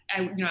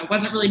I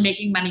wasn't really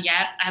making money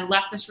yet. I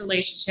left this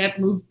relationship,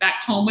 moved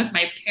back home with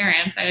my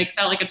parents. I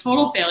felt like a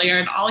total failure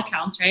in all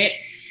accounts, right?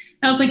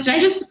 And I was like, did I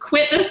just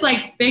quit this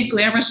big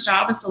glamorous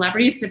job with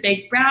celebrities to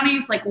bake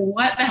brownies?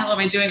 What the hell am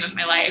I doing with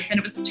my life? And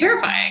it was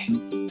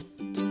terrifying.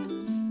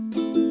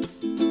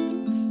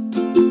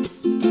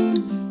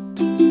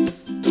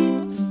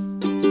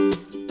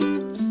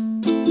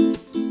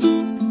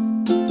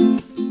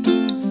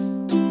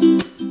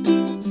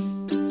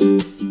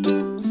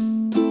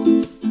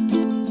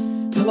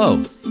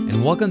 Hello,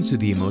 and welcome to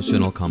The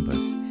Emotional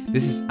Compass.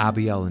 This is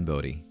Abiel and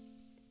Bodhi.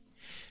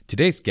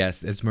 Today's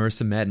guest is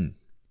Marissa Medin.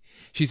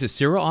 She's a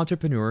serial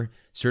entrepreneur,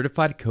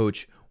 certified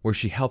coach, where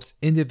she helps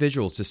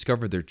individuals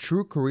discover their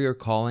true career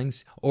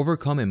callings,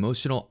 overcome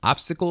emotional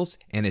obstacles,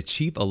 and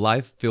achieve a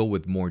life filled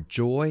with more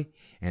joy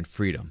and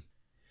freedom.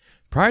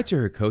 Prior to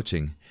her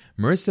coaching,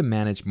 Marissa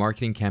managed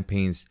marketing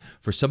campaigns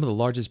for some of the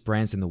largest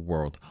brands in the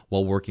world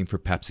while working for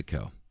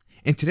PepsiCo.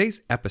 In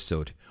today's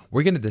episode,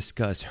 we're going to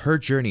discuss her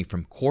journey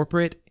from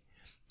corporate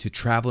to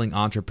traveling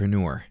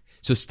entrepreneur.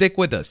 So stick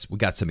with us. We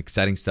got some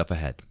exciting stuff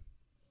ahead.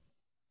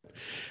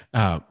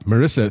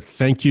 Marissa,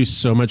 thank you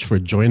so much for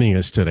joining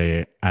us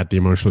today at The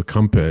Emotional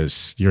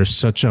Compass. You're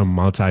such a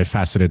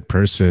multifaceted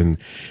person.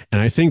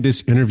 And I think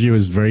this interview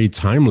is very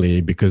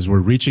timely because we're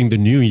reaching the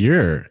new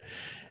year.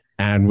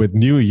 And with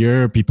new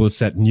year, people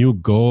set new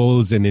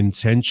goals and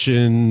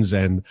intentions.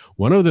 And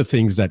one of the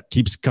things that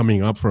keeps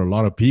coming up for a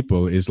lot of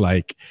people is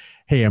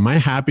hey, am I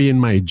happy in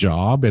my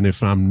job? And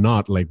if I'm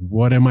not,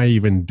 what am I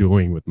even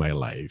doing with my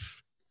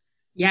life?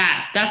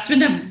 Yeah, that's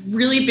been a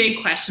really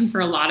big question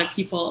for a lot of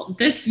people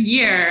this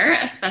year,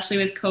 especially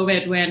with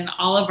COVID, when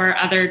all of our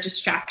other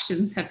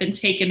distractions have been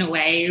taken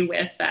away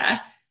with,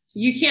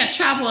 you can't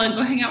travel and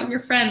go hang out with your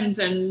friends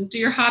and do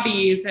your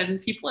hobbies.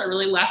 And people are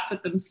really left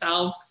with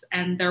themselves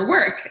and their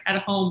work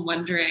at home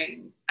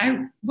wondering,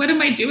 what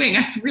am I doing?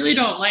 I really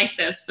don't like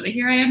this, but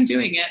here I am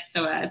doing it.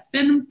 So it's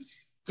been,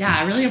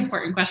 a really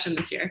important question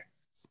this year.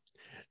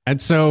 And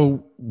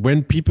so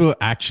when people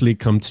actually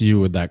come to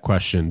you with that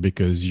question,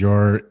 because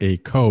you're a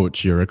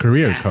coach, you're a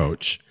career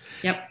coach.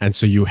 Yep. And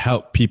so you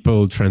help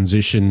people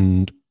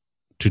transition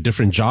to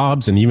different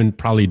jobs and even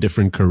probably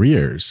different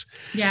careers.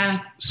 Yeah.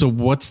 So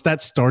what's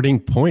that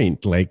starting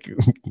point?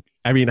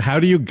 How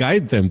do you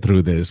guide them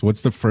through this?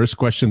 What's the first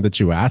question that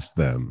you ask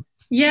them?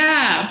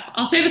 Yeah,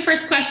 I'll say the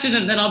first question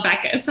and then I'll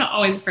back it. It's not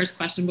always the first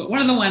question, but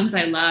one of the ones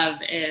I love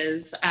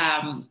is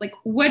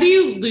what do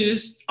you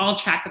lose all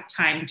track of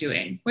time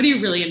doing? What do you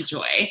really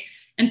enjoy?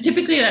 And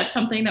typically that's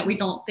something that we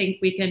don't think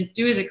we can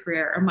do as a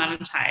career or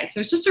monetize. So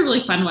it's just a really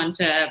fun one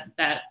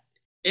that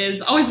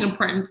is always an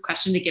important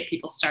question to get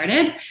people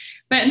started.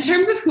 But in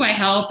terms of who I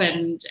help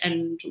and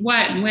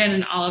what and when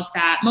and all of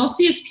that,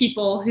 mostly it's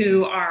people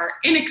who are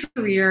in a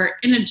career,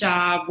 in a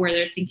job where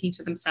they're thinking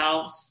to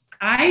themselves,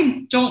 I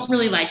don't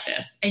really like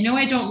this. I know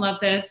I don't love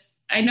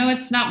this. I know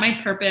it's not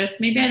my purpose.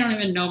 Maybe I don't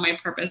even know my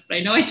purpose, but I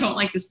know I don't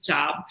like this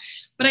job,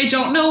 but I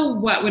don't know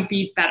what would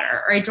be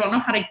better, or I don't know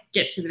how to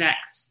get to the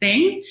next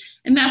thing.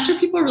 And that's where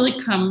people really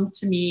come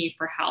to me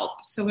for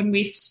help. So when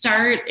we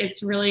start,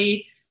 it's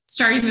really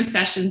starting the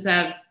sessions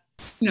of,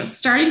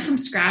 starting from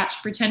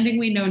scratch, pretending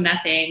we know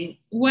nothing.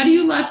 What do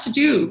you love to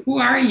do? Who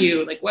are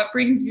you? What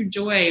brings you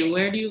joy?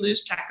 Where do you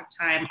lose track of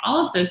time?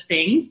 All of those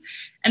things.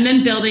 And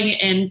then building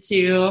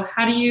into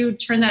how do you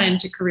turn that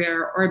into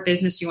career or a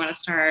business you want to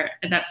start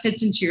that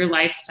fits into your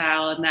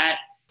lifestyle and that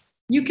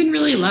you can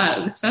really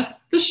love. So that's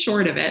the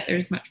short of it.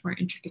 There's much more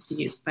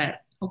intricacies, but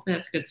hopefully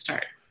that's a good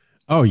start.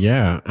 Oh,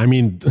 yeah.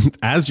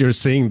 As you're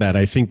saying that,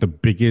 I think the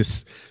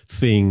biggest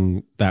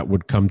thing that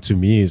would come to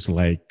me is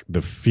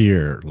the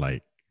fear,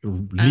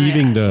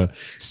 leaving the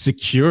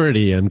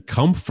security and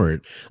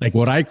comfort,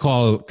 what I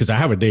call, because I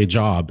have a day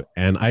job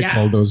and I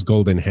call those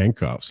golden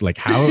handcuffs.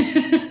 How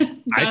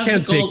I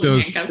can't take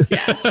those.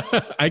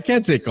 I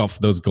can't take off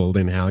those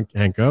golden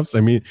handcuffs.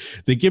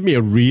 They give me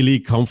a really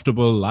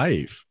comfortable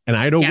life and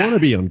I don't want to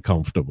be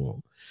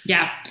uncomfortable.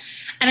 Yeah.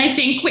 And I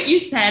think what you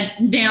said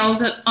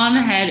nails it on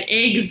the head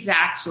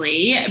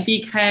exactly,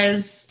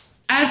 because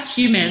as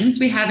humans,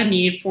 we have a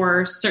need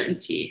for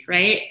certainty,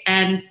 right?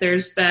 And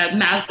there's the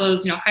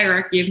Maslow's,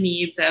 hierarchy of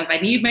needs of I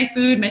need my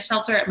food, my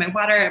shelter, and my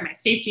water, and my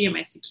safety, and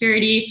my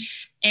security.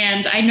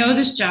 And I know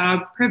this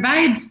job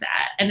provides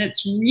that. And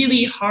it's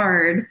really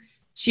hard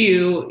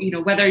to,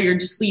 whether you're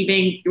just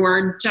leaving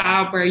your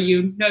job where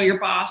you know your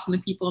boss and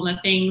the people and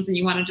the things, and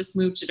you want to just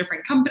move to a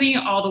different company,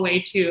 all the way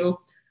to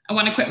I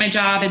want to quit my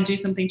job and do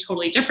something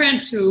totally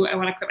different, to I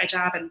want to quit my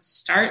job and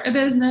start a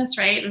business,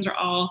 right? Those are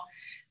all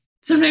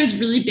sometimes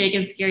really big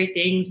and scary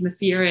things. And the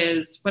fear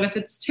is, what if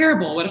it's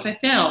terrible? What if I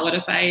fail? What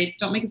if I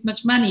don't make as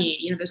much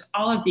money? There's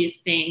all of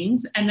these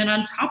things. And then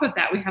on top of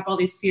that, we have all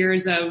these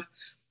fears of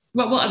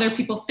what will other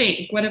people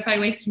think? What if I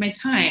wasted my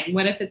time?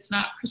 What if it's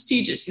not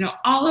prestigious?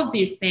 All of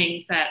these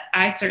things that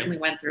I certainly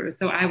went through.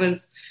 So I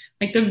was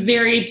the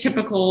very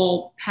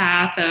typical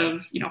path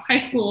of, high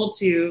school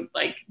to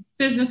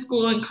business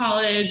school and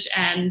college,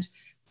 and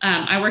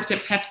I worked at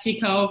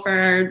PepsiCo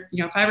for,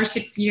 5 or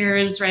 6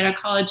 years right out of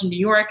college in New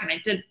York. And I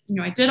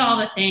did all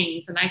the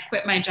things, and I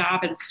quit my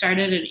job and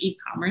started an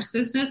e-commerce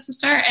business to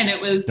start. And it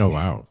was Oh,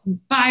 wow.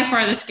 by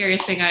far the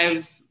scariest thing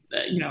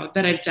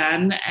that I've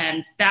done.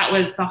 And that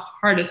was the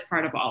hardest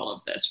part of all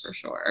of this for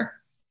sure.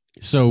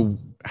 So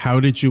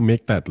how did you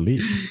make that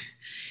leap?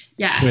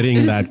 Yeah.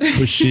 Quitting that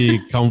cushy,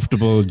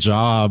 comfortable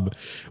job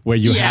where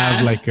you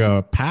have like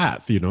a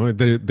path,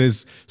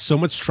 there's so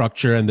much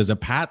structure and there's a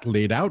path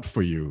laid out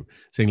for you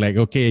saying like,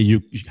 okay,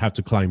 you have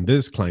to climb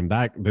this, climb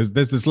that. There's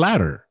this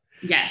ladder.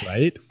 Yes.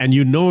 Right. And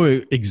you know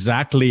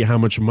exactly how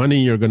much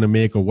money you're going to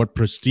make or what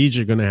prestige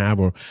you're going to have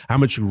or how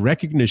much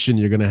recognition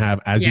you're going to have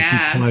as you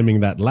keep climbing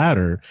that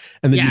ladder.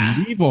 And then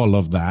you leave all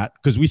of that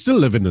because we still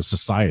live in a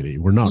society.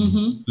 We're not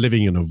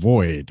living in a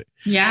void.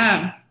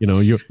 Yeah.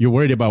 You're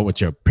worried about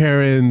what your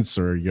parents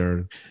or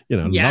your,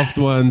 loved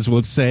ones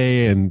will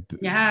say. And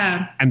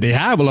they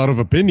have a lot of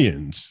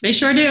opinions. They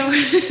sure do.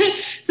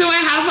 So I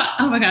have,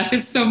 oh my gosh, I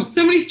have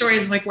so many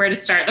stories of like where to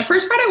start. The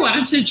first part I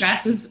wanted to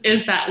address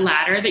is that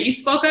ladder that you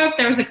spoke of.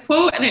 There was a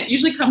quote, and it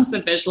usually comes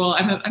with visual.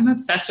 I'm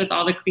obsessed with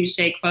all the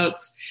cliche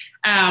quotes.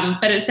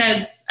 But it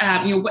says,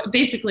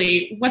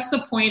 basically, what's the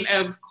point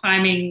of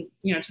climbing,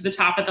 to the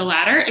top of the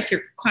ladder if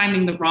you're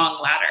climbing the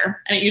wrong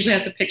ladder? And it usually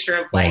has a picture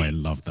of like I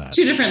love that.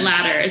 2 different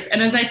ladders.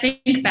 And as I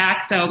think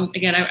back, so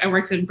again, I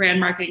worked in brand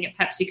marketing at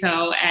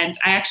PepsiCo, and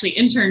I actually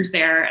interned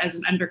there as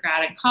an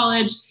undergrad in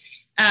college.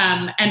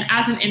 And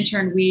as an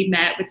intern, we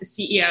met with the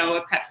CEO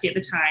of Pepsi at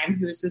the time,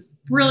 who was this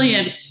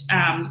brilliant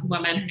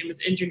woman. Her name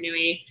was Indra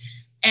Nooyi.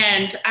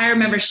 And I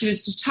remember she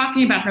was just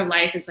talking about her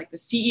life as like the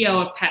CEO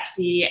of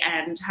Pepsi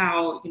and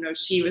how,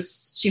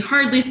 she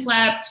hardly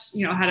slept,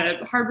 had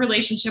a hard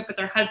relationship with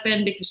her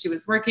husband because she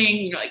was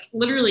working, like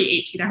literally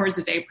 18 hours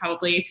a day,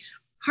 probably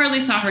hardly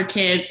saw her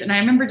kids. And I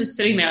remember just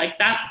sitting there, like,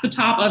 that's the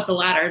top of the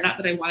ladder. Not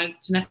that I wanted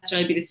to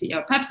necessarily be the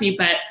CEO of Pepsi,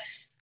 but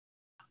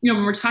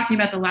when we're talking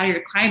about the ladder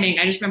you're climbing,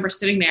 I just remember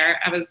sitting there.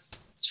 I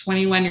was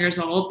 21 years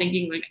old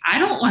thinking like, I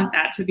don't want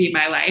that to be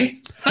my life.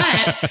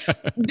 But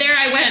there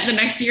I went the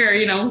next year,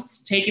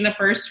 taking the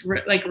first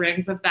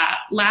rings of that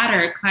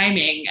ladder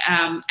climbing.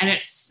 And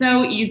it's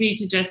so easy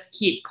to just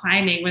keep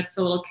climbing with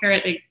the little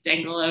carrot they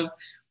dangle of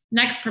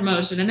next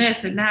promotion and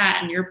this and that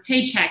and your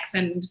paychecks.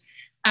 And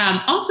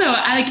also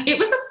it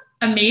was an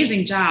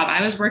amazing job.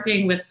 I was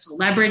working with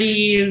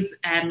celebrities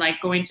and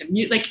like going to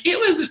mute, like it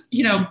was,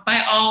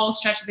 by all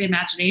stretch of the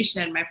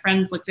imagination, my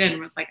friends looked in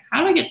and was like,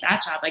 how do I get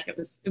that job? Like it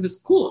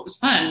was cool. It was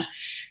fun.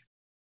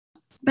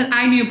 But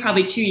I knew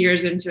probably 2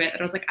 years into it that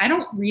I was like, I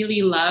don't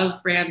really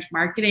love brand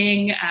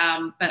marketing.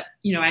 But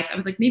I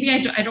was like, maybe I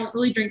don't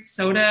really drink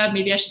soda.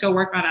 Maybe I should go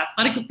work on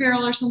athletic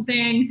apparel or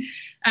something.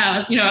 I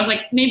was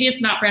like, maybe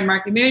it's not brand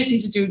marketing. Maybe I just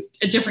need to do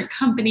a different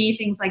company,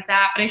 things like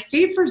that. But I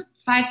stayed for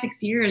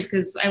 5-6 years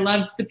because I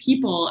loved the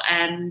people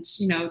and,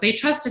 they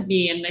trusted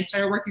me and they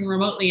started working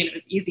remotely and it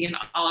was easy and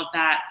all of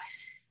that.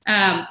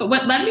 But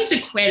what led me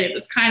to quit, it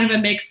was kind of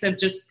a mix of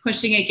just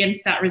pushing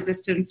against that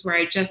resistance where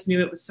I just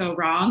knew it was so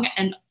wrong.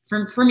 And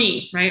for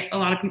me, right, a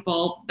lot of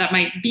people that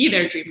might be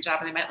their dream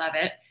job and they might love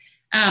it.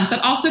 But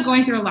also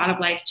going through a lot of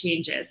life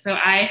changes. So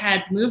I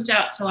had moved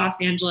out to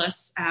Los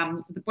Angeles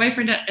with a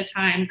boyfriend at the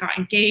time, got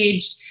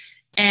engaged,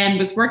 and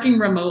was working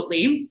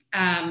remotely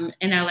in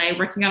LA,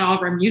 working on all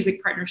of our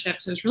music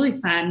partnerships. It was really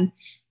fun.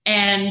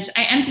 And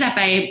I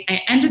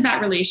ended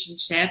that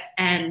relationship.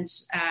 And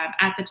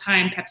at the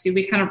time, Pepsi,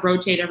 we kind of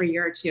rotate every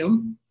year or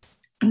two.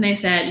 And they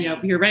said,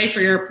 you're ready for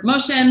your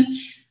promotion.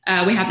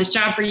 We have this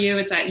job for you.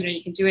 It's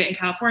you can do it in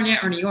California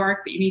or New York,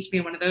 but you need to be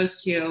in one of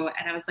those two.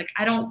 And I was like,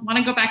 I don't want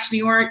to go back to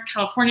New York.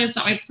 California is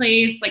not my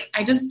place. Like,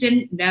 I just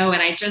didn't know.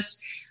 And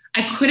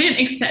I couldn't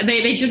accept,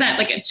 they did that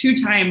like 2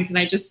 times. And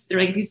they're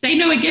like, if you say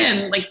no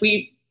again, like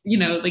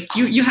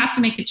you have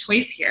to make a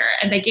choice here.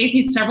 And they gave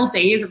me several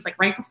days. It was like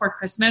right before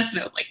Christmas.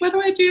 And I was like, what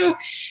do I do?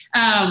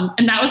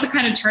 And that was the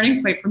kind of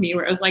turning point for me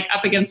where it was like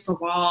up against a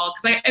wall.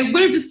 Cause I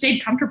would have just stayed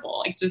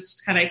comfortable, like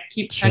just kind of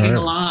keep chugging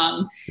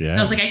along. Yeah. And I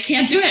was like, I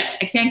can't do it.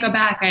 I can't go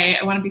back. I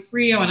want to be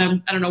free. I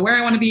don't know where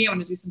I want to be. I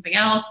want to do something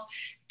else.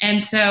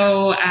 And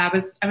so I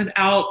was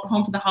out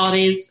home for the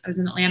holidays. I was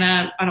in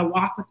Atlanta on a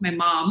walk with my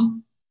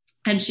mom.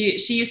 And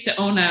she used to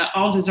own an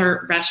all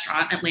dessert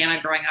restaurant in Atlanta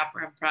growing up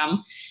where I'm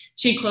from.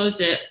 She closed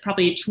it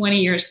probably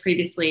 20 years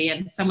previously,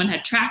 and someone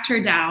had tracked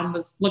her down,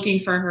 was looking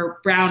for her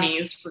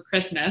brownies for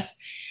Christmas.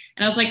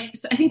 And I was like,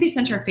 I think they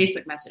sent her a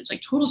Facebook message,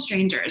 like total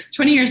strangers,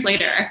 20 years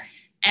later.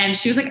 And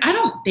she was like, I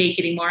don't bake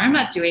anymore. I'm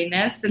not doing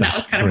this. And that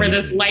was kind of where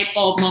this light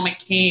bulb moment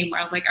came where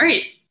I was like, all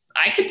right,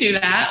 I could do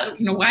that.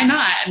 Why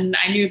not? And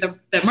I knew the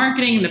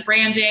marketing and the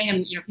branding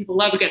and, people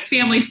love a good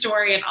family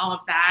story and all of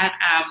that.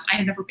 I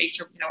had never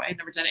baked or, I had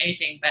never done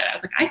anything, but I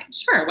was like,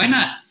 sure, why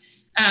not?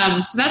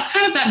 So that's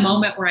kind of that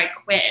moment where I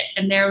quit.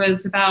 And there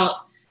was about,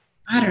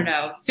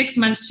 6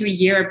 months to a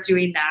year of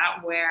doing that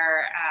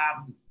where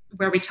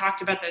we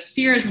talked about those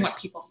fears and what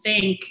people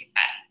think.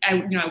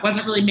 I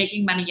wasn't really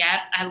making money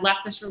yet. I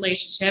left this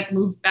relationship,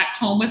 moved back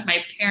home with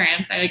my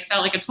parents. I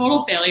felt like a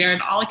total failure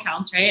in all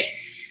accounts, right?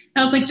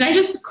 I was like, did I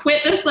just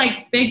quit this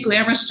like big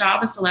glamorous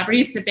job with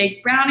celebrities to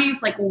bake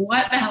brownies? Like,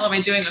 what the hell am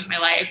I doing with my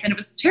life? And it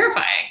was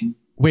terrifying.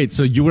 Wait,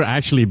 so you were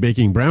actually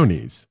baking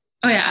brownies?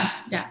 Oh yeah.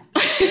 Yeah.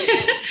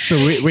 So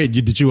wait,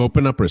 did you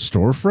open up a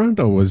storefront,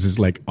 or was this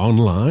like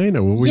online,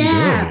 or what were you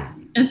doing?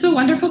 It's a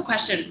wonderful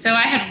question. So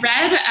I had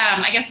read,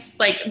 I guess,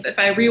 like if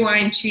I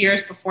rewind 2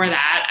 years before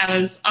that, I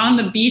was on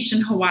the beach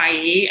in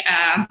Hawaii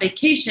on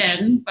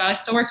vacation, but I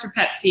still worked for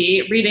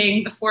Pepsi,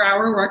 reading The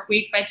 4-Hour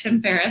Workweek by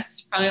Tim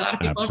Ferriss. Probably a lot of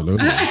people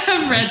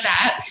have read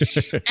that.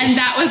 And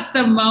that was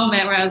the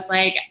moment where I was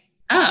like,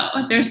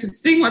 oh, there's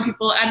this thing where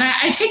people, and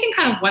I'd taken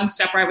kind of one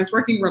step where I was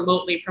working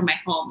remotely from my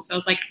home. So I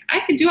was like, I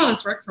could do all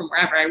this work from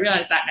wherever. I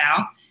realize that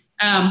now.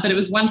 But it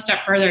was one step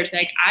further to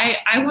like,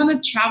 I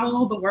want to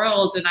travel the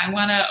world, and I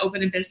want to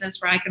open a business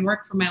where I can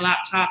work from my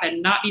laptop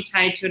and not be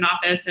tied to an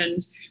office. And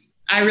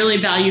I really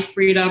value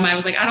freedom. I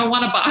was like, I don't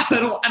want a boss. I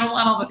don't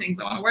want all the things.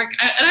 I want to work.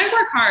 And I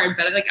work hard,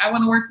 but like, I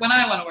want to work when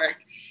I want to work.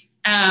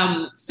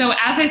 So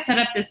as I set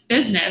up this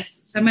business,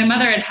 so my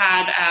mother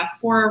had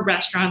 4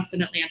 restaurants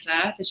in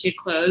Atlanta that she had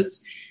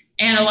closed.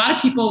 And a lot of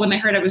people, when they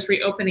heard I was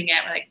reopening it,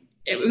 were like,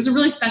 it was a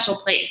really special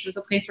place. It was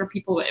a place where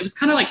people, it was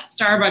kind of like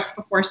Starbucks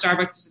before Starbucks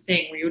was a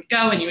thing, where you would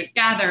go and you would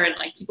gather, and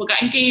like people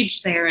got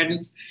engaged there.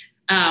 And,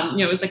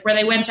 it was like where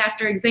they went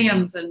after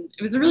exams, and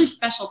it was a really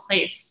special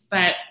place.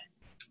 But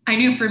I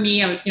knew for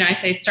me, I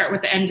say start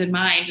with the end in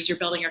mind as you're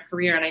building your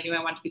career. And I knew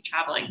I wanted to be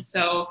traveling.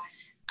 So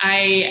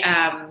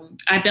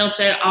I built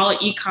it all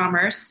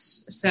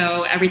e-commerce.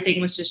 So everything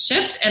was just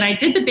shipped, and I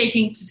did the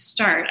baking to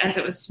start as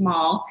it was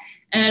small,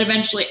 and then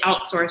eventually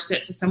outsourced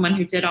it to someone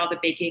who did all the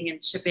baking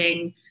and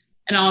shipping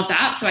and all of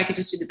that. So I could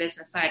just do the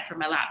business side from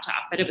my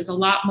laptop. But it was a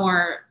lot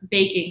more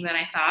baking than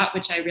I thought,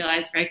 which I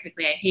realized very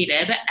quickly I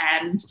hated.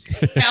 And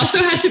I also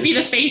had to be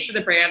the face of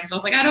the brand. I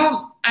was like, I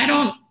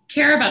don't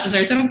care about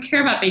desserts. I don't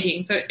care about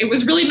baking. So it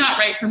was really not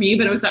right for me,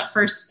 but it was that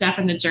first step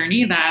in the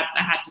journey that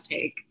I had to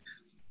take.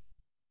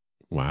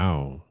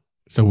 Wow.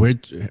 So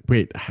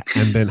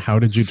and then how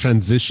did you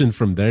transition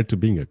from there to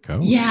being a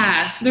coach?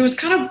 Yeah. So there was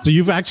kind of... So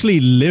you've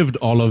actually lived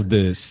all of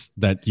this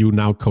that you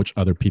now coach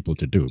other people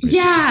to do. Basically.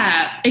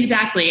 Yeah,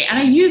 exactly. And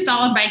I used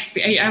all of my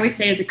experience. I always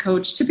say as a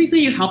coach,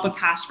 typically you help a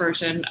past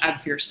version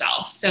of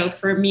yourself. So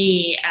for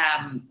me,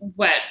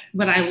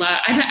 what I love,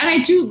 and I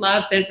do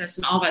love business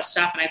and all that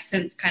stuff. And I've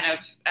since kind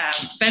of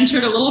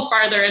ventured a little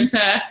farther into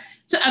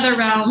other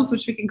realms,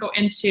 which we can go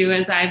into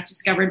as I've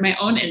discovered my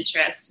own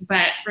interests.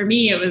 But for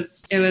me, it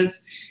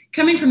was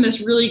coming from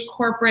this really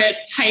corporate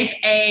type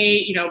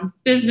A,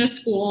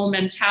 business school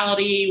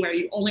mentality where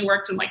you only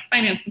worked in like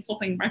finance,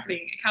 consulting,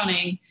 marketing,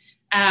 accounting,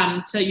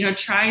 to,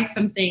 try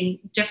something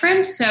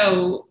different.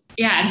 So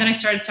yeah. And then I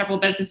started several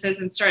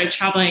businesses and started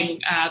traveling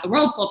the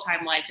world full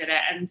time while I did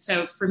it. And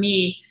so for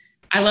me,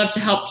 I love to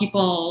help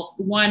people,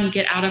 one,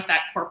 get out of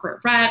that corporate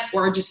rut,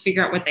 or just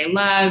figure out what they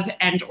love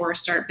and or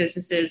start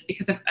businesses,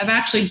 because I've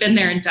actually been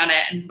there and done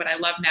it. And what I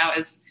love now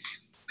is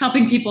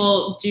helping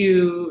people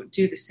do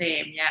the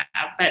same. Yeah.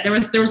 But there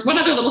was one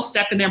other little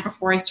step in there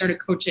before I started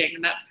coaching,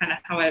 and that's kind of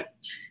how I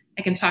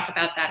can talk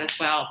about that as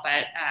well.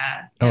 But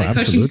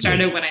coaching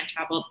started when I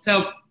traveled.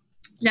 So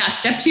yeah,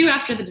 step 2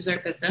 after the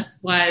dessert business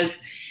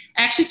was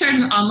I actually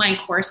started an online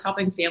course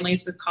helping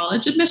families with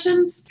college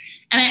admissions.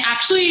 And I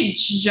actually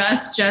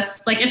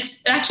just like,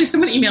 it's actually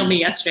someone emailed me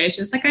yesterday.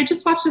 She was like, I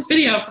just watched this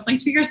video from like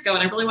 2 years ago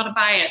and I really want to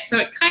buy it. So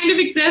it kind of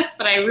exists,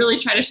 but I really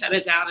try to shut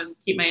it down and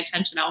keep my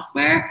attention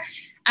elsewhere.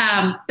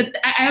 But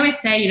I always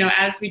say,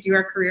 as we do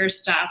our career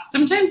stuff,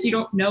 sometimes you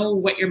don't know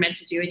what you're meant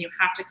to do, and you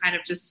have to kind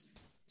of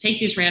just take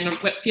these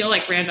what feel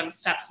like random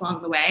steps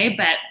along the way.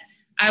 But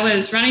I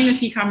was running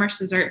this e-commerce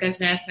dessert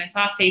business, and I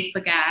saw a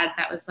Facebook ad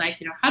that was like,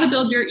 how to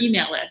build your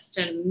email list.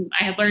 And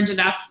I had learned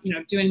enough,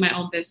 doing my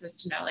own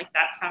business to know like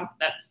that's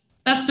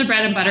the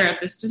bread and butter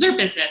of this dessert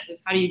business,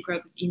 is how do you grow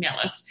this email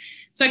list?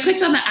 So I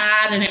clicked on the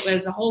ad, and it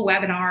was a whole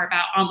webinar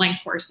about online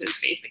courses,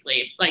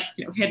 basically, like,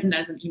 hidden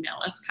as an email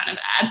list kind of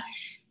ad.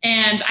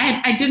 And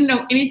I didn't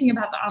know anything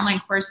about the online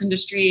course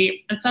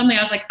industry. And suddenly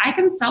I was like, I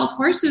can sell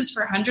courses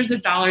for hundreds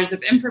of dollars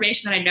of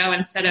information that I know,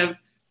 instead of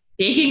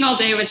baking all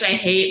day, which I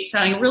hate,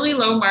 selling really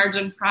low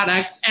margin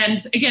products. And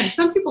again,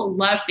 some people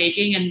love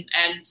baking and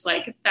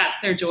like, that's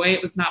their joy.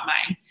 It was not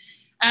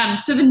mine.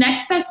 So the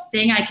next best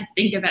thing I could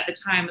think of at the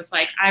time was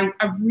like, I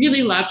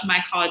really loved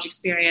my college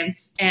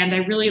experience, and I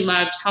really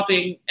loved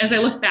helping. As I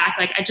look back,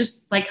 like I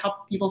just like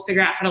help people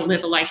figure out how to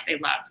live a life they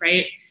love.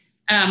 Right.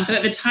 But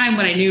at the time,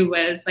 what I knew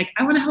was like,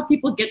 I want to help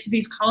people get to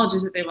these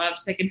colleges that they love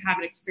so they can have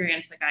an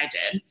experience like I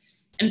did.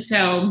 And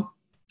so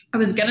I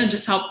was going to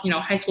just help,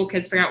 high school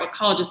kids figure out what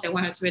colleges they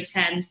wanted to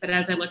attend. But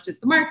as I looked at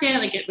the market,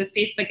 like with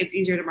Facebook, it's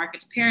easier to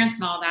market to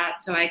parents and all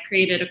that. So I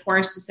created a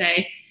course to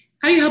say,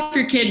 how do you help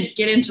your kid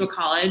get into a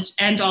college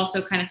and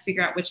also kind of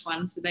figure out which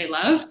ones do they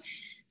love?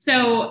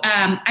 So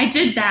I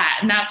did that,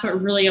 and that's what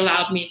really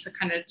allowed me to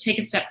kind of take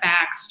a step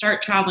back,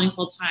 start traveling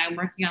full time,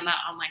 working on that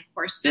online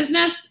course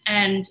business.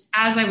 And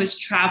as I was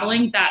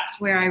traveling, that's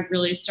where I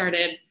really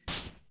started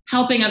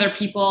helping other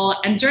people.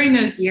 And during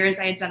those years,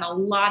 I had done a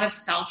lot of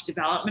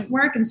self-development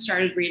work and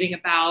started reading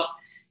about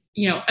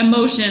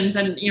emotions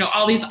and,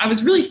 all these, I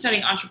was really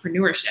studying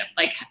entrepreneurship,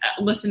 like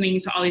listening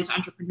to all these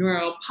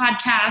entrepreneurial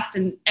podcasts,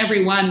 and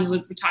everyone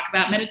would talk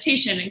about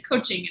meditation and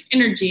coaching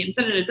and energy and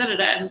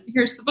and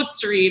here's the books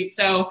to read.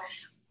 So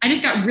I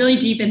just got really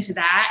deep into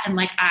that, and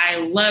like, I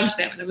loved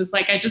them. And it was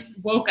like, I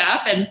just woke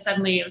up and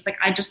suddenly it was like,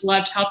 I just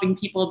loved helping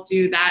people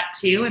do that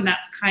too. And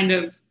that's kind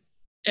of,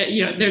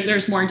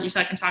 there's more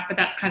detail I can talk, but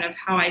that's kind of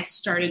how I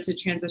started to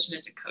transition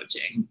into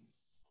coaching.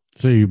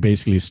 So you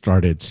basically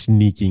started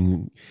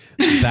sneaking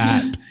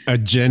that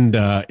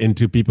agenda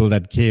into people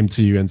that came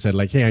to you and said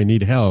like, hey, I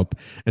need help.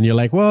 And you're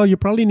like, well, you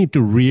probably need to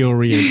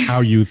reorient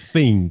how you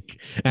think.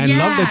 And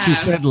love that you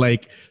said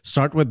like,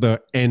 start with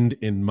the end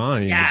in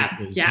mind.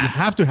 Because you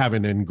have to have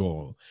an end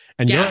goal.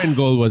 And your end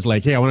goal was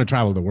like, hey, I want to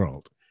travel the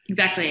world.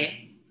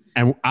 Exactly.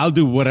 And I'll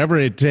do whatever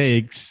it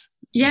takes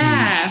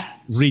to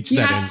reach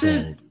that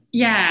end goal.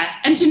 Yeah.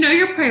 And to know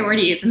your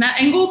priorities, and that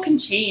end goal can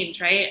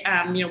change, right?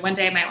 One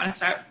day I might want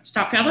to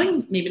stop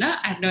traveling. Maybe not.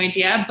 I have no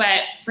idea.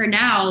 But for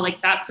now,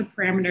 like, that's the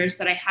parameters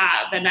that I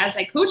have. And as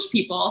I coach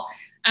people,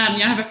 I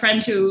have a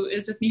friend who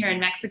is with me here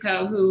in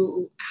Mexico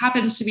who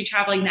happens to be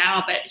traveling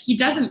now, but he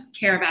doesn't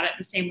care about it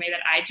the same way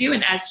that I do.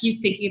 And as he's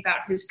thinking about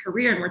his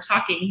career and we're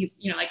talking,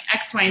 he's, like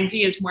X, Y, and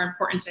Z is more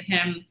important to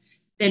him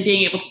than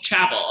being able to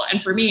travel.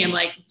 And for me, I'm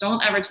like,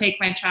 don't ever take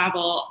my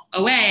travel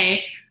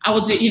away. I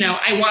will do,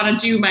 I want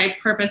to do my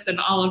purpose and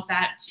all of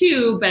that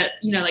too. But,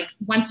 like,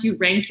 once you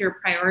rank your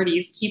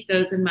priorities, keep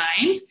those in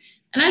mind.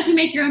 And as you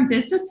make your own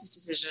business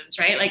decisions,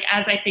 right? Like,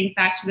 as I think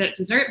back to the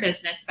dessert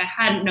business, if I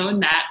hadn't known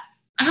that,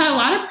 I had a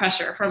lot of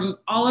pressure from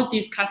all of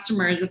these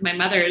customers of my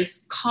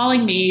mother's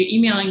calling me,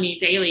 emailing me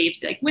daily to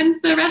be like,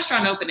 when's the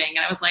restaurant opening?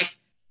 And I was like,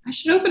 I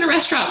should open a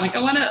restaurant. Like, I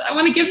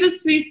want to give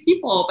this to these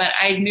people. But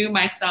I knew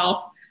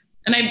myself,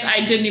 and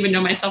I didn't even know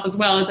myself as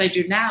well as I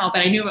do now, but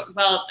I knew it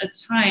well at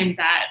the time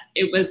that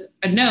it was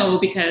a no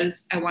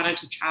because I wanted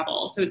to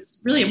travel. So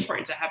it's really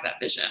important to have that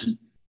vision.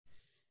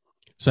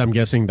 So I'm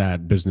guessing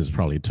that business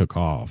probably took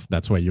off.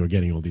 That's why you were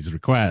getting all these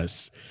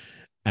requests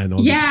and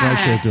all this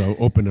pressure to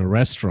open a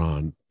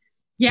restaurant.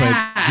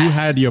 Yeah. But you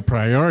had your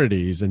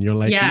priorities and you're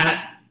like,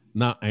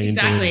 no, I ain't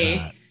doing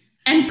that.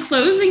 And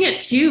closing it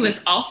too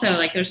is also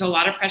like, there's a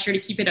lot of pressure to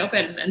keep it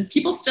open, and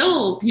people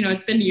still,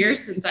 it's been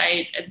years since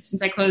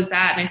I closed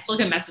that, and I still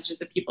get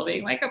messages of people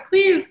being like, oh,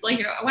 please,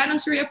 like, why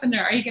don't you reopen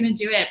there? Are you going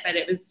to do it? But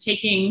it was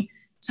taking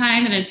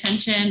time and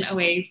attention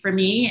away from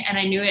me. And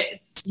I knew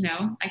it's,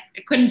 I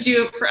couldn't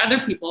do it for other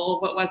people,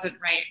 what wasn't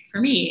right for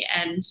me.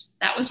 And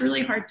that was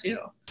really hard too.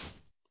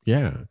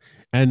 Yeah.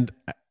 And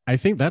I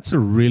think that's a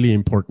really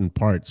important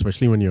part,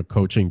 especially when you're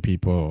coaching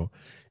people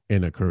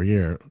in a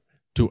career,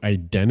 to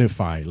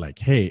identify like,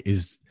 hey,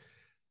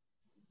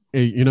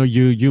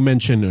 you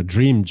mentioned a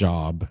dream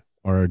job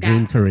or a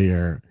dream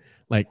career.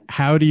 Like,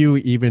 how do you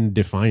even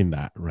define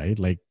that, right?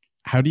 Like,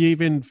 how do you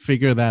even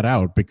figure that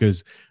out?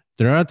 Because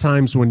there are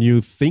times when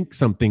you think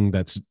something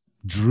that's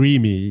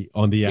dreamy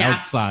on the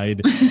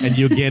outside and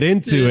you get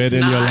into it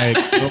and you're like,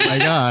 oh my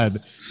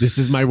God, this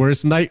is my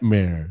worst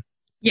nightmare.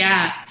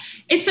 Yeah,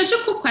 it's such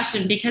a cool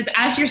question, because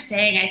as you're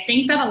saying, I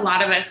think that a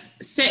lot of us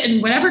sit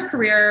in whatever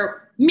career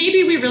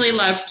maybe we really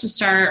loved to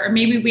start, or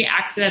maybe we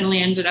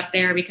accidentally ended up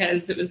there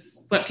because it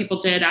was what people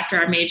did after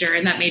our major,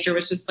 and that major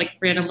was just like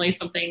randomly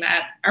something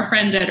that our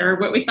friend did or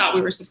what we thought we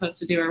were supposed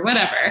to do or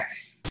whatever.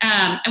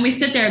 And we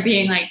sit there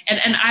being like,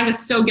 and I was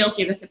so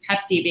guilty of this at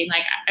Pepsi, being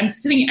like, I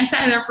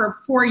sat there for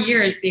 4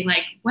 years being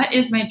like, what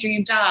is my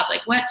dream job?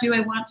 Like, what do I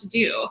want to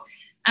do?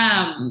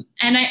 And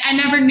I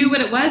never knew what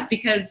it was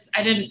because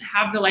I didn't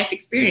have the life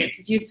experience.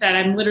 As you said,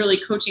 I'm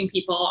literally coaching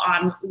people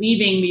on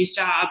leaving these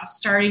jobs,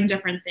 starting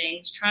different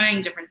things,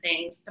 trying different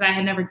things, but I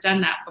had never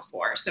done that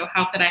before. So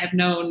how could I have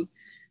known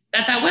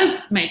that that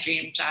was my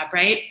dream job,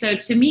 right? So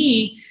to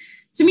me,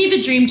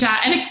 the dream job,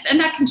 and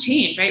that can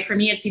change, right? For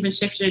me, it's even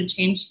shifted and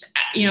changed,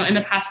 in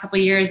the past couple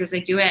of years as I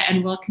do it,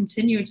 and will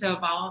continue to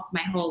evolve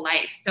my whole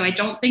life. So I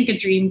don't think a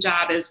dream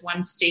job is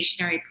one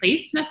stationary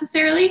place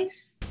necessarily.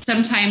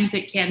 Sometimes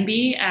it can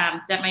be,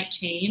 that might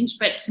change.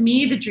 But to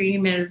me, the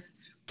dream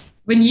is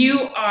when you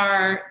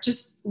are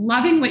just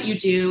loving what you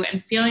do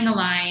and feeling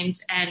aligned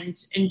and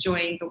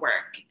enjoying the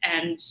work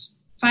and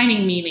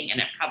finding meaning in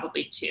it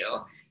probably too.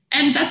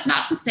 And that's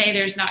not to say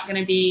there's not going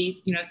to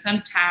be,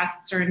 some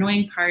tasks or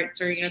annoying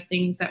parts or,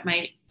 things that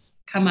might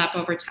come up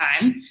over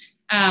time.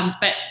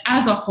 But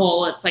as a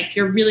whole, it's like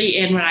you're really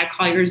in what I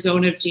call your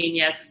zone of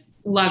genius,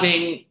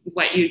 loving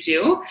what you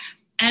do.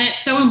 And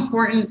it's so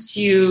important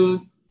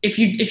to, if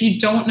you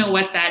don't know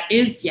what that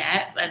is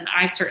yet, and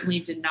I certainly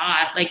did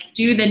not, like,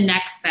 do the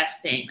next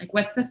best thing. Like,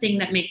 what's the thing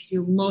that makes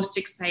you most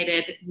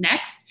excited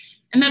next?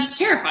 And that's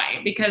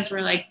terrifying because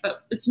we're like,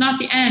 but it's not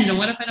the end. And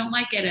what if I don't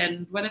like it?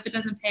 And what if it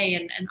doesn't pay?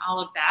 And all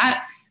of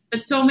that. But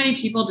so many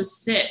people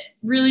just sit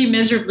really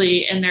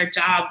miserably in their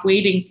job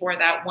waiting for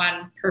that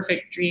one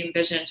perfect dream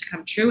vision to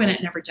come true. And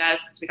it never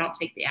does because we don't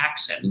take the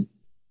action.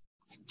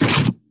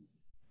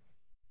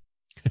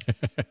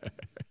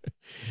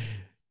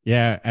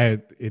 Yeah,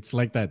 it's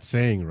like that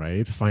saying,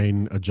 right?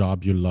 Find a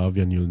job you love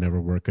and you'll never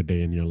work a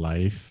day in your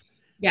life.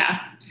 Yeah.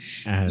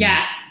 And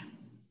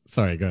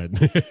Sorry, go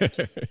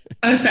ahead.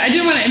 Oh, sorry. I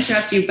didn't want to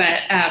interrupt you,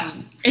 but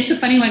it's a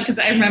funny one because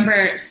I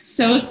remember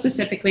so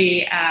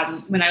specifically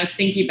when I was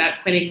thinking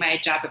about quitting my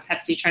job at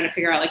Pepsi, trying to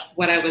figure out like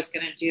what I was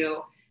going to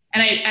do.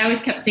 And I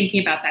always kept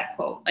thinking about that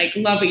quote, like,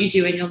 love what you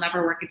do and you'll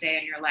never work a day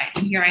in your life.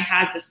 And here I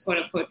had this quote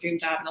unquote dream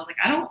job. And I was like,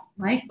 I don't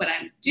like what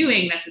I'm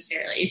doing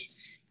necessarily.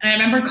 And I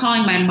remember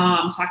calling my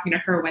mom, talking to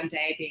her one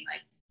day, being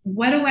like,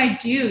 what do I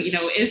do? You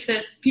know, is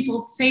this,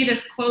 people say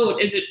this quote,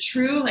 is it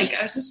true? Like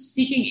I was just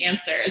seeking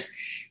answers.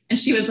 And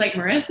she was like,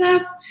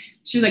 Marissa,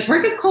 she was like,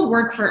 work is called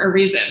work for a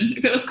reason.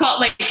 If it was called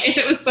like, if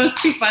it was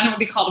supposed to be fun, it would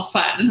be called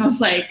fun. And I was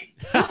like,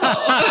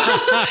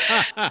 oh.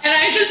 And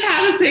I just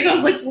had this thing. I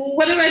was like, well,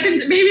 what have I been?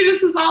 Maybe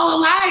this is all a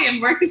lie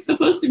and work is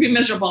supposed to be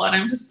miserable and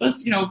I'm just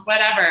supposed to, you know,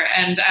 whatever.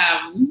 And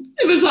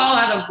it was all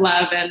out of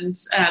love. And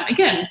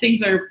again,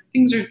 things are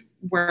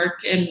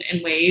work in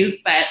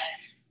ways, but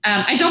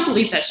I don't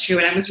believe that's true.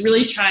 And I was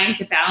really trying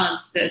to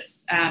balance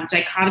this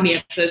dichotomy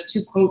of those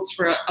two quotes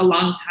for a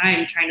long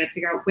time, trying to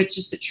figure out which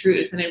is the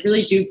truth. And I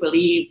really do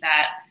believe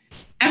that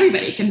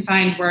everybody can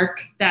find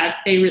work that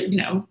they, you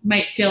know,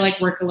 might feel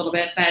like work a little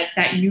bit, but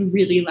that you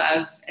really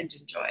love and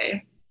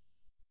enjoy.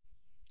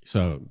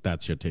 So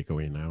that's your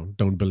takeaway now.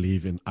 Don't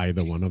believe in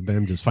either one of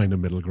them. Just find a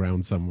middle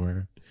ground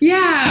somewhere.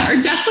 Yeah.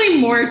 Or definitely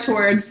more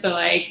towards the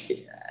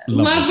like,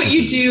 love what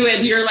you do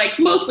and you're like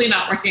mostly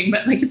not working,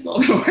 but like it's a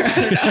little bit more, I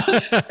don't know.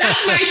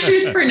 That's my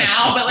truth for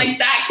now, but like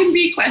that can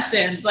be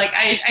questioned. Like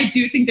I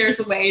do think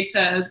there's a way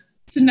to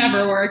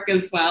never work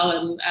as well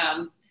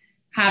and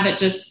have it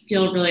just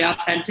feel really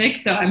authentic.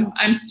 So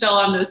I'm still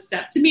on this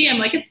step. To me, I'm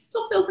like, it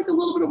still feels like a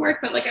little bit of work,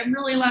 but like I'm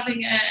really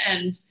loving it.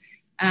 And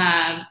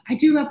I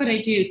do love what I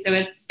do. So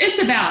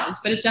it's a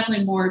balance, but it's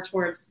definitely more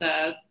towards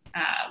the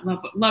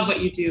love what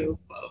you do.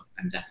 Whoa,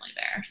 I'm definitely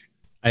there.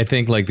 I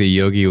think like the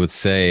yogi would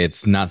say,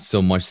 it's not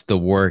so much the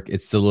work,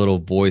 it's the little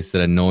voice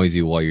that annoys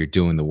you while you're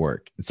doing the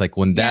work. It's like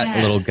when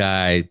that little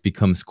guy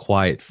becomes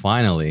quiet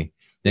finally,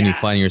 then you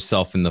find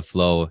yourself in the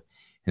flow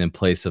and in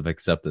place of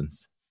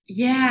acceptance.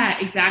 Yeah,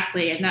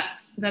 exactly. And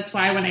that's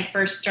why when I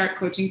first start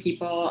coaching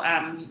people,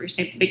 we're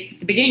saying at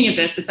the beginning of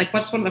this, it's like,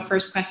 what's one of the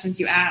first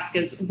questions you ask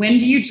is, when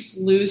do you just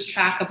lose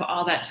track of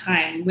all that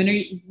time?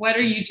 What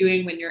are you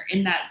doing when you're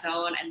in that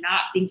zone and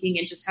not thinking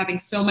and just having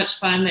so much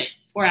fun that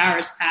 4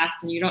 hours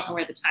passed and you don't know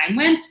where the time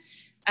went?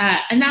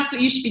 And that's what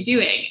you should be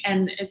doing.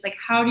 And it's like,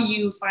 how do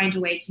you find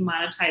a way to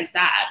monetize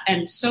that?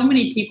 And so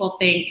many people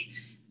think,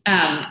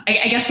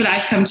 I guess what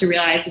I've come to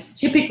realize is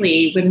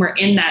typically when we're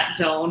in that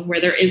zone where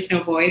there is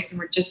no voice and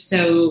we're just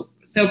so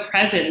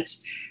present,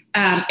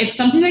 it's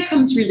something that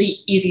comes really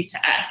easy to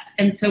us.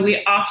 And so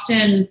we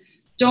often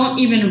don't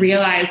even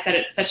realize that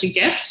it's such a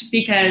gift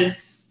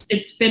because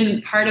it's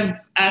been part of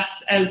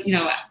us as, you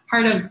know,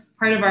 part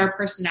of our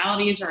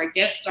personalities or our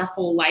gifts our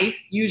whole life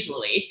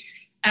usually.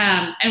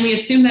 And we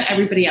assume that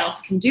everybody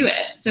else can do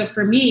it. So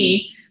for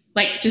me,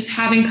 like just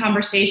having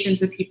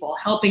conversations with people,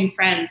 helping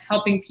friends,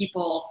 helping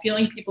people,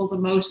 feeling people's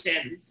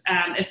emotions,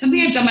 is something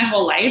I've done my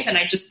whole life. And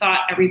I just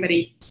thought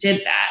everybody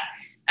did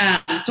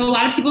that. So a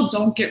lot of people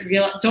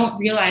don't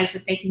realize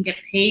that they can get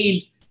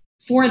paid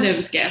for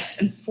those gifts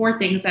and for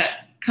things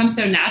that come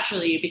so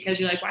naturally, because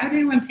you're like, why would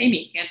anyone pay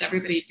me? Can't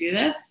everybody do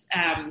this?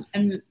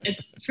 And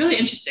it's really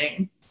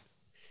interesting.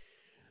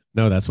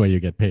 No, that's why you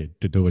get paid,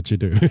 to do what you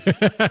do.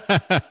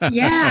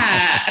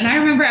 Yeah. And I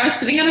remember I was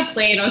sitting on a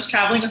plane. I was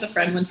traveling with a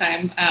friend one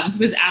time who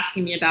was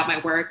asking me about my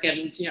work.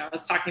 And, you know, I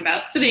was talking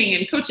about sitting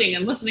and coaching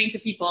and listening to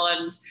people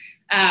and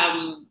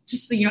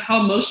just, you know, how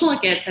emotional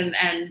it gets. And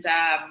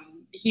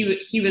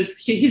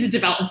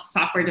he's a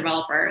software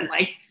developer and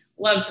like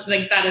loves,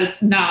 like, that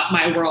is not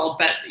my world,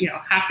 but, you know,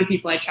 half the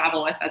people I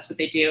travel with, that's what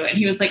they do. And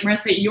he was like,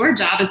 Marissa, your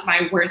job is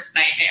my worst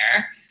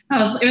nightmare.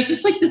 It was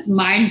just like this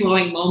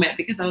mind-blowing moment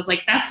because I was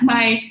like, that's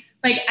my,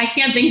 like, I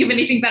can't think of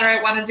anything better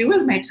I want to do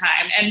with my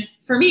time. And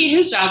for me,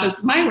 his job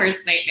is my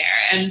worst nightmare.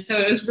 And so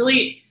it was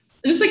really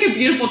just like a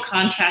beautiful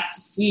contrast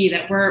to see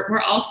that we're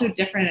all so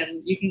different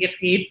and you can get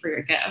paid for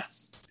your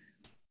gifts.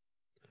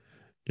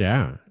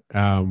 Yeah.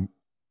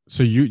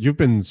 So you've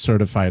been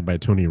certified by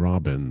Tony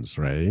Robbins,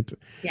 right?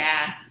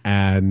 Yeah.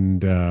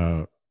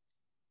 And,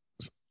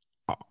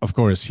 of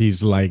course,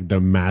 he's like the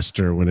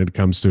master when it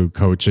comes to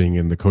coaching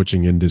and the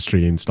coaching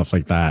industry and stuff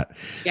like that.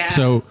 Yeah.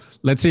 So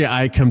let's say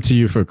I come to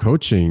you for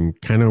coaching,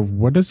 kind of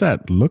what does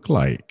that look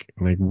like?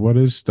 Like, what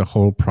does the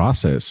whole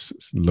process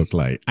look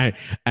like?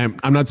 I'm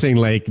not saying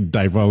like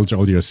divulge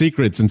all your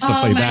secrets and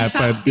stuff like that,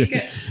 but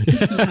secrets.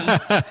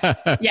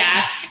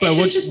 Yeah. But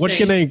what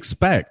can I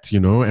expect, you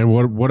know, and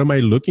what am I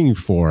looking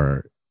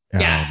for?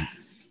 Yeah.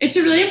 It's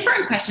a really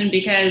important question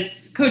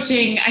because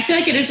coaching, I feel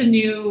like it is a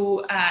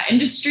new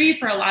industry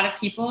for a lot of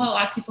people. A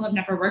lot of people have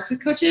never worked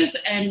with coaches,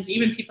 and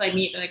even people I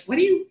meet, they're like, what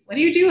do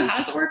you do? How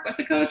does it work? What's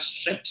a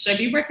coach? Should I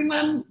be working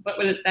one? What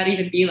would that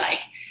even be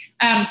like?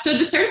 So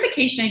the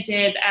certification I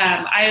did,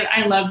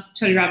 I love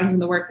Tony Robbins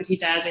and the work that he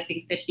does. I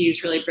think that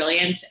he's really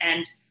brilliant,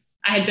 and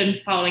I had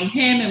been following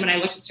him. And when I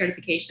looked at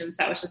certifications,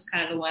 that was just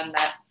kind of the one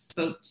that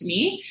spoke to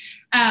me.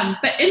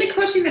 But in the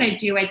coaching that I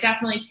do, I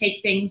definitely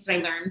take things that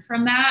I learned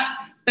from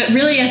that But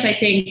really, as I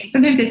think,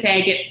 sometimes I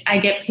say I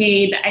get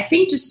paid, I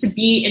think just to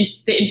be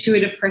the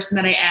intuitive person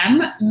that I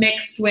am,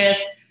 mixed with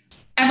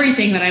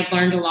everything that I've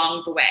learned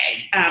along the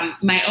way.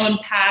 My own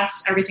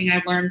past, everything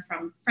I've learned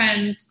from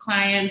friends,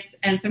 clients.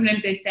 And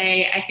sometimes I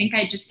say, I think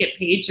I just get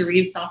paid to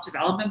read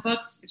self-development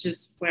books, which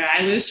is where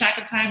I lose track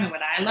of time and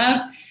what I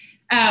love.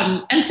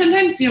 And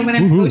sometimes, when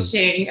I'm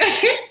coaching,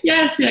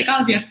 yes, like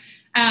all of you.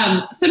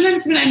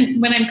 Sometimes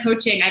when I'm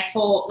coaching, I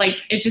pull,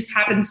 it just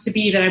happens to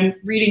be that I'm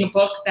reading a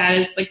book that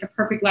is like the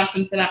perfect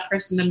lesson for that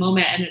person in the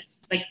moment. And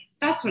it's like,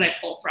 that's what I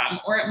pull from.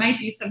 Or it might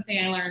be something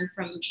I learned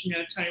from,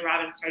 Tony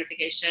Robbins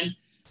certification.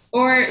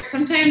 Or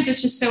sometimes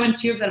it's just so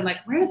intuitive that I'm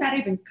like, where did that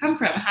even come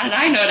from? How did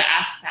I know to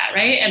ask that?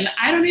 Right. And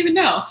I don't even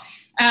know.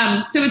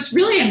 So it's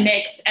really a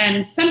mix.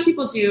 And some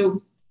people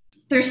do,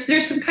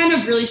 there's some kind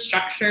of really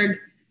structured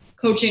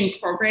coaching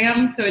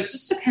programs. So it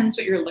just depends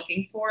what you're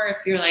looking for.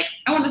 If you're like,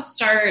 I want to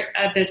start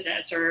a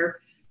business or,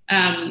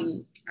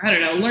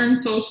 learn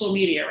social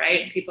media,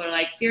 right? And people are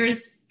like,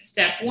 here's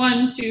step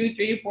 1, 2,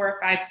 3, 4,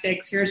 5,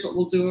 6. Here's what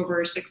we'll do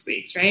over 6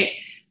 weeks, right?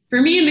 For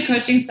me, in the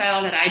coaching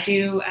style that I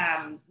do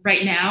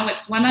right now,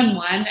 it's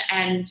one-on-one,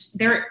 and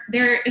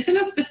there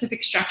isn't a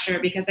specific structure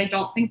because I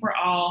don't think we're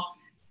all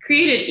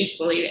created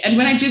equally. And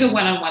when I do the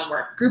one-on-one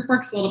work, group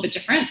work's a little bit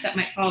different. That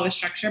might follow a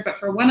structure, but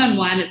for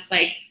one-on-one, it's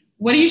like,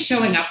 what are you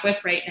showing up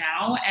with right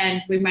now?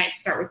 And we might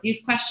start with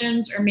these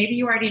questions, or maybe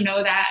you already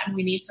know that, and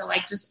we need to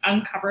just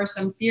uncover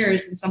some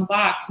fears and some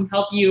blocks and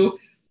help you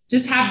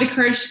just have the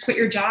courage to quit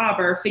your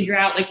job or figure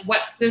out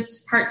what's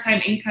this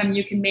part-time income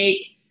you can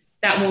make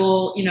that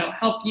will,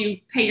 help you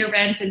pay your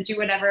rent and do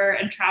whatever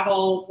and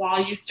travel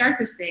while you start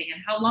this thing,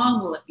 and how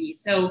long will it be?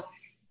 So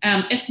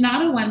it's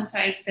not a one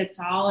size fits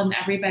all, and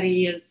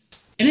everybody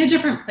is in a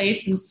different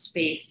place and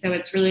space. So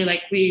it's really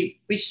like we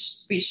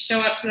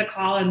show up to the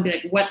call and be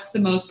like, what's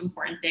the most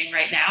important thing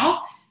right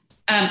now?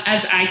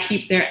 As I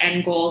keep their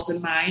end goals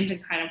in mind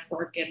and kind of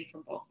work in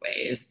from both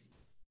ways.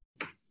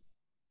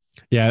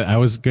 Yeah, I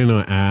was going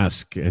to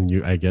ask,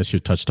 and I guess you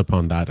touched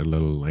upon that a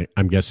little.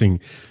 I'm guessing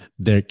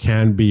there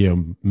can be a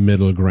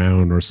middle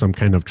ground or some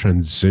kind of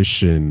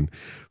transition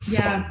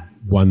from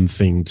one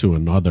thing to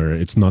another.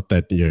 It's not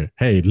that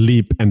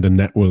leap and the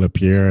net will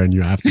appear and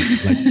you have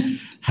to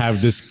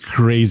have this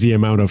crazy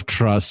amount of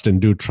trust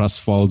and do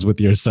trust falls with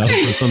yourself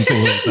or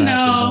something like that.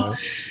 No.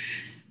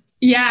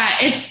 Yeah,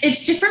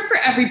 it's different for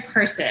every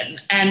person.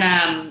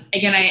 And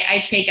again, I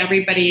take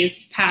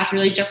everybody's path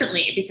really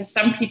differently, because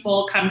some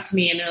people come to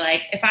me and they're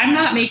like, if I'm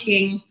not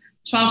making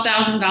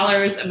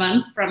 $12,000 a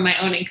month from my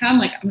own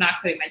income, I'm not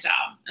quitting my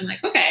job. I'm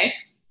like, okay.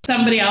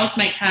 Somebody else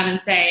might come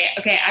and say,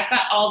 okay, I've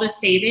got all the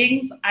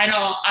savings.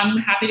 I'm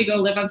happy to go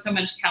live on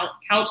someone's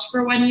couch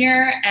for 1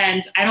 year.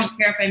 And I don't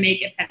care if I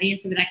make a penny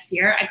for the next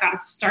year. I got to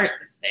start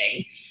this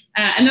thing.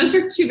 And those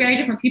are two very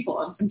different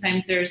people. And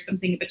sometimes there's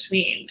something in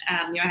between.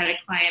 I had a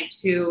client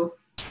who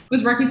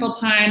was working full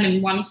time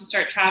and wanted to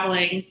start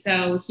traveling.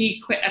 So he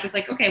quit. I was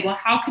like, okay, well,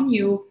 how can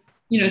you,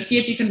 see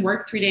if you can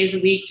work 3 days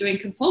a week doing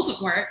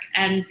consultant work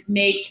and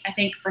make, I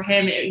think for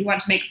him, he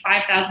wanted to make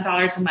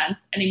 $5,000 a month,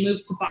 and he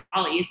moved to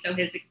Bali. So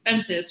his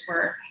expenses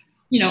were,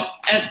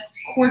 a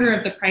quarter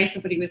of the price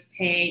of what he was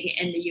paying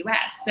in the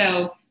US.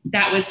 So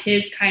that was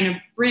his kind of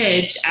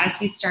bridge as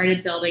he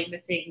started building the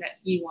thing that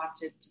he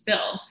wanted to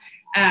build.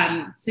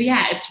 So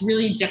yeah, it's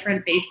really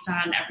different based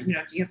on, do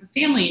you have a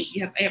family?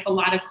 I have a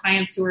lot of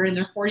clients who are in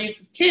their 40s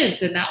with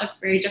kids, and that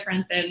looks very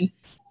different than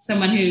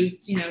someone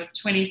who's,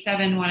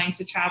 27 wanting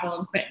to travel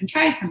and quit and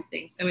try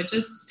something. So it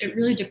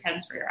really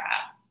depends where you're at.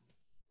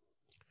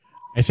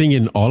 I think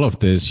in all of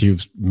this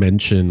you've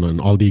mentioned,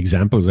 and all the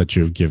examples that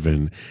you've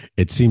given,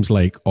 it seems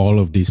like all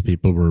of these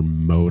people were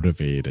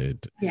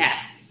motivated.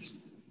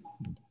 Yes.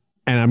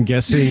 And I'm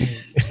guessing,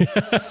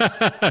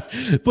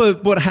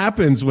 but what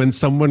happens when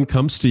someone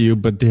comes to you,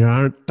 but they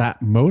aren't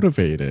that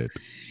motivated?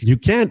 You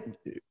can't.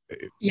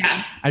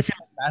 Yeah. I feel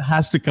like that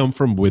has to come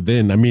from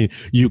within. I mean,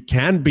 you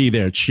can be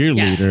their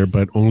cheerleader,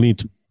 but only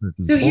to.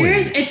 So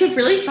it's a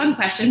really fun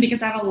question,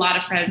 because I have a lot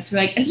of friends who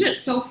are like, isn't it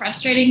so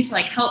frustrating to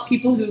help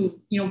people who,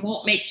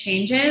 won't make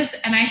changes?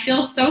 And I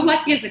feel so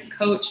lucky as a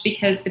coach,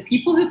 because the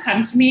people who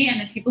come to me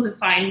and the people who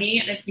find me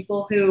and the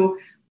people who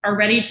are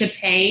ready to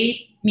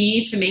pay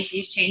me to make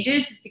these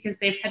changes is because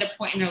they've hit a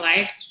point in their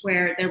lives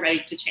where they're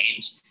ready to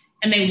change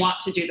and they want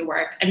to do the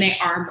work and they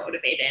are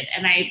motivated.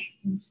 And I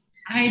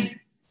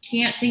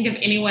can't think of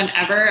anyone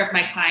ever of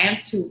my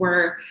clients who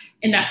were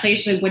in that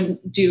place where they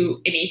wouldn't do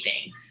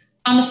anything.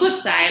 On the flip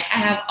side, I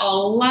have a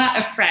lot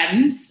of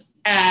friends,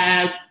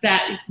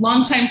 that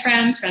longtime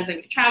friends like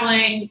me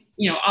traveling,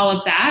 all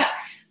of that,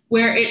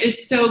 where it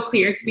is so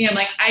clear to me. I'm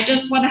like, I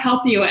just want to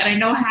help you, and I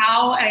know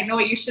how, and I know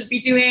what you should be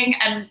doing,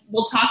 and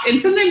we'll talk.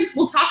 And sometimes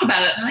we'll talk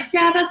about it. And I'm like,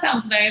 yeah, that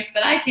sounds nice,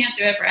 but I can't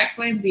do it for X,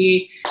 Y, and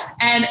Z.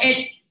 And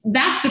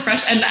that's the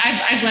fresh, and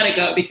I've let it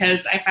go,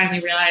 because I finally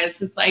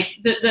realized it's like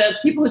the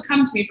people who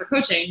come to me for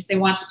coaching, they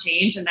want to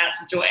change, and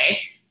that's a joy.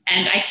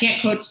 And I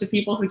can't coach the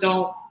people who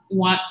don't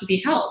want to be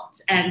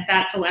helped. And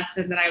that's a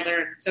lesson that I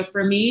learned. So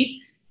for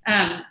me,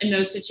 in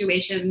those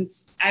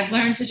situations, I've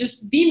learned to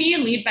just be me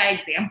and lead by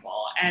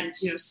example. And,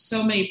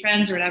 so many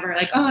friends or whatever,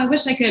 like, oh, I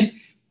wish I could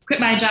quit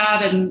my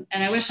job and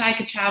I wish I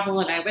could travel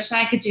and I wish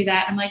I could do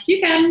that. I'm like,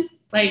 you can,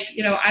 like,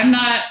 I'm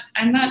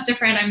not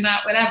different. I'm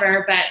not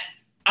whatever, but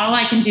all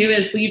I can do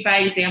is lead by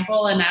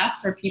example enough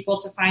for people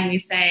to finally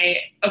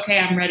say, okay,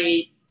 I'm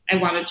ready. I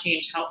want to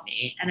change. Help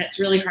me. And it's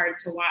really hard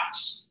to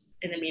watch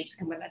in the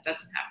meantime when that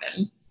doesn't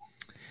happen.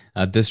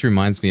 This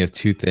reminds me of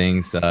two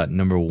things.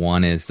 Number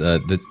one is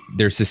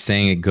there's this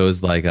saying, it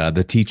goes like,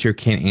 the teacher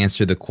can't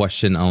answer the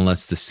question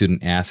unless the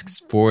student asks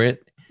for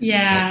it.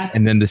 Yeah.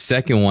 And then the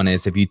second one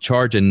is, if you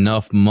charge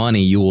enough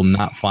money, you will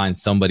not find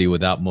somebody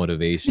without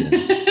motivation.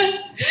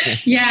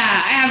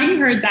 Yeah, I haven't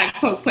heard that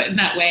quote put in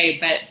that way,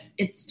 but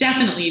it's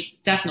definitely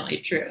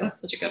true. That's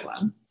such a good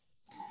one.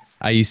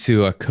 I used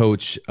to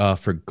coach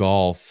for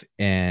golf,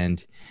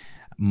 and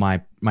my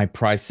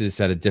prices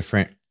at a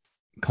different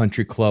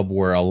country club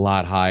were a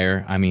lot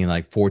higher. I mean,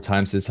 like 4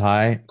 times as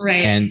high.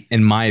 Right. And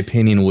in my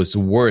opinion, was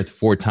worth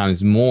 4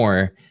 times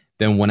more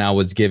than when I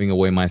was giving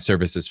away my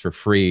services for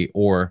free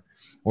or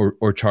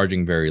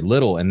charging very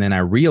little. And then I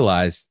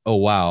realized, oh,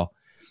 wow,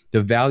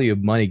 the value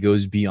of money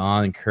goes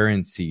beyond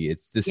currency.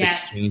 It's this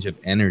exchange of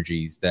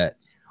energies that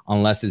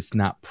unless it's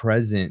not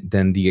present,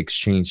 then the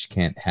exchange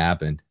can't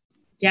happen.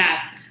 Yeah.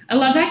 I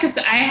love that, because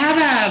I had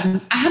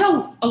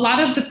a lot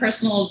of the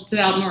personal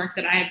development work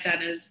that I have done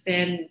has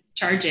been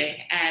charging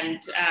and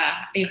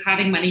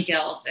having money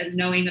guilt and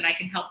knowing that I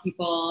can help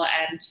people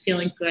and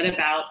feeling good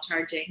about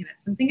charging. And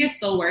it's something I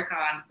still work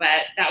on,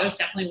 but that was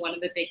definitely one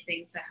of the big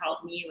things that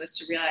helped me, was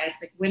to realize,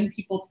 like, when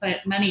people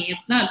put money,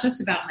 it's not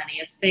just about money.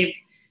 It's they've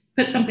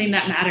put something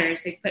that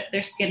matters. They put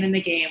their skin in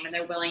the game and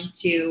they're willing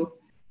to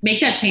make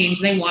that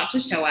change. They want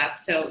to show up.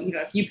 So,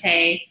 if you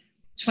pay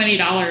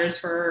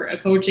 $20 for a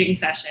coaching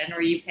session,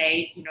 or you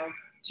pay,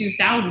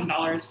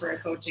 $2,000 for a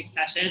coaching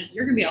session,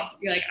 you're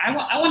like, I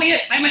want to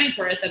get my money's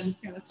worth. And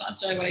that's not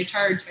necessarily what I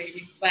charge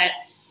maybe, but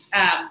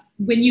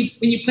when you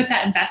put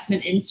that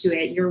investment into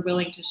it, you're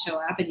willing to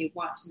show up and you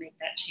want to make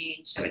that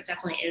change. So it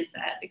definitely is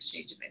that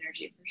exchange of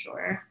energy for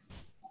sure.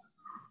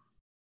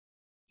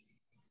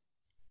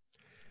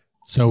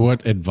 So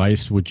what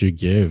advice would you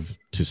give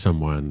to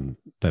someone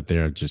that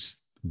they're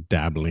just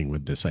dabbling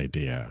with this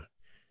idea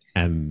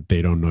and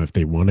they don't know if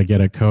they want to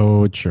get a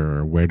coach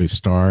or where to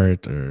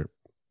start? Or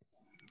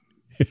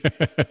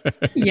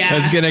yeah,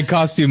 that's gonna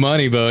cost you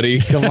money, Bodhi.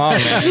 Come on,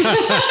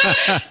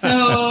 man.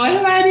 So what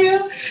do I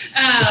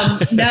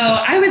do?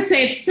 No, I would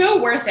say it's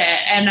so worth it.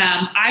 And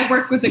I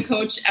work with a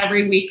coach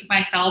every week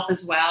myself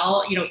as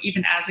well.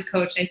 Even as a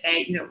coach, I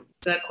say,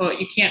 the quote,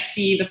 you can't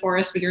see the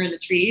forest when you're in the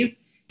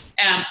trees.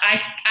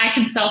 I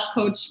can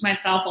self-coach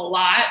myself a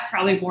lot,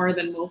 probably more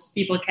than most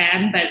people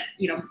can. But,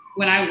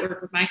 when I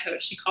work with my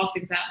coach, she calls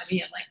things out at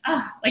me.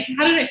 I'm like,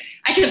 how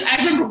did I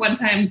remember one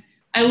time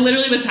I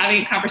literally was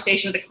having a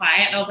conversation with a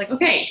client and I was like,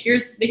 okay,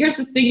 here's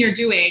this thing you're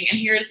doing. And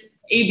here's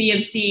A, B,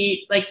 and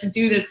C, like, to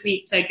do this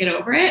week to get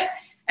over it.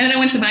 And then I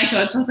went to my coach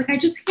and I was like, I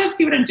just can't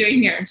see what I'm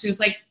doing here. And she was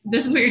like,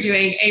 this is what you're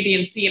doing, A, B,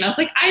 and C. And I was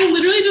like, I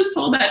literally just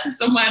told that to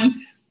someone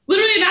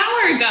literally an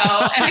hour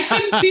ago, and I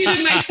couldn't see it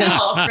in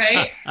myself,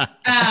 right?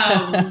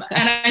 And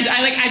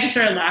I just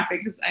started laughing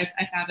because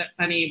I found it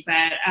funny.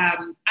 But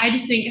I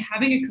just think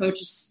having a coach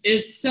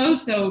is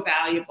so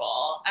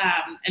valuable,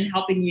 and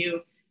helping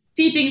you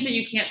see things that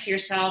you can't see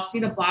yourself, see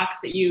the blocks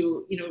that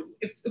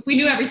if we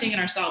knew everything in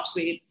ourselves,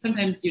 we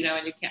sometimes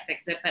and you can't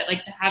fix it. But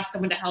like, to have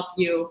someone to help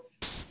you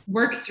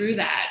work through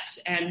that,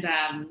 and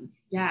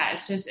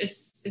it's just,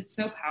 it's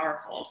so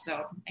powerful.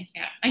 So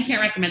I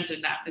can't recommend it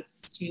enough.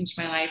 It's changed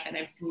my life, and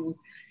I've seen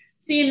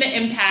the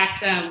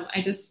impact.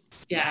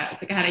 It's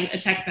like I had a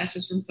text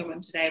message from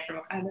someone today from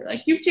Ohio. They're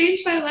like, you've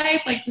changed my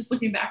life. Like, just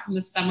looking back from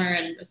the summer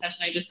and the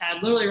session I just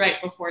had literally right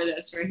before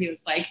this, where he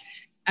was like,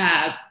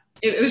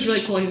 it was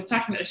really cool. He was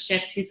talking about the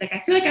shifts. He's like, I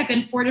feel like I've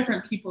been 4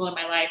 different people in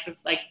my life of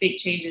like big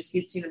changes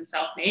he'd seen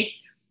himself make.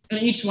 And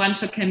each one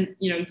took him,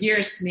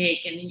 years to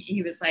make. And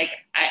he was like,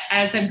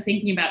 as I'm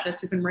thinking about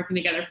this, we've been working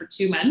together for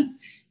 2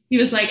 months. He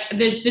was like,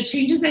 the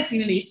changes I've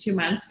seen in these 2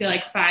 months feel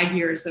like 5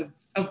 years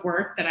of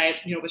work that I,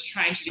 was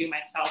trying to do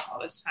myself all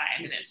this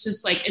time. And it's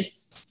just like,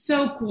 it's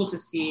so cool to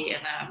see.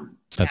 And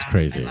that's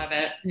crazy. I love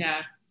it.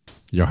 Yeah.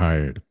 You're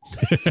hired.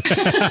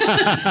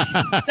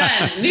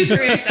 Done. New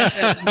career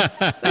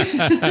sessions.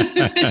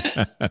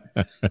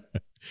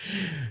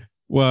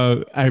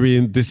 Well, I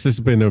mean, this has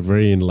been a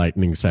very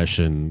enlightening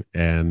session.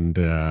 And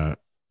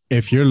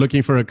if you're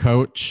looking for a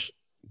coach,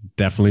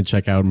 definitely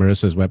check out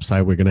Marissa's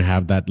website. We're going to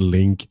have that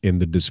link in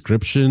the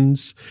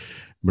descriptions.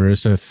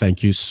 Marissa,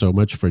 thank you so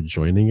much for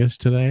joining us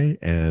today.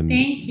 And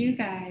thank you,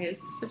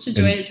 guys. Such a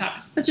joy to talk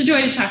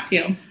to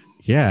you.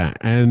 Yeah.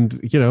 And,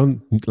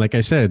 like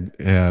I said,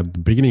 at the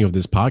beginning of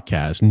this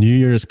podcast, New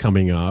Year is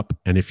coming up.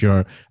 And if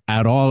you're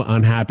at all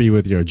unhappy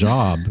with your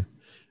job,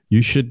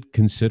 you should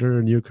consider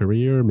a new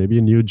career, maybe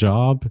a new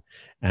job.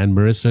 And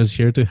Marissa is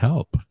here to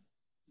help.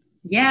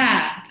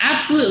 Yeah,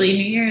 absolutely.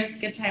 New Year is a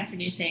good time for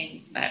new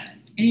things, but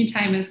any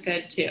time is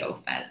good too.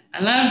 But I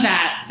love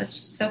that.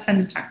 So fun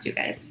to talk to you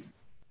guys.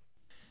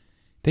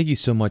 Thank you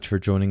so much for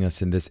joining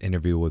us in this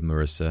interview with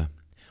Marissa.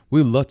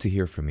 We'd love to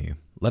hear from you.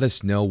 Let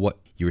us know what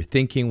you're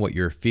thinking, what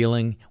you're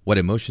feeling, what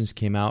emotions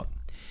came out.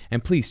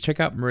 And please check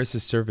out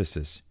Marissa's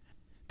services.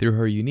 Through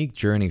her unique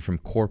journey from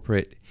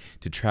corporate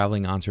to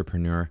traveling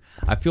entrepreneur,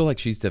 I feel like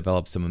she's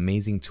developed some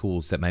amazing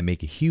tools that might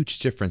make a huge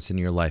difference in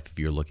your life if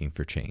you're looking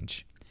for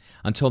change.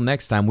 Until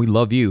next time, we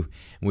love you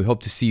and we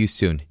hope to see you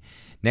soon.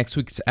 Next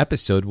week's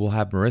episode, we'll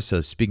have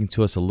Marissa speaking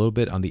to us a little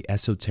bit on the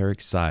esoteric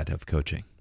side of coaching.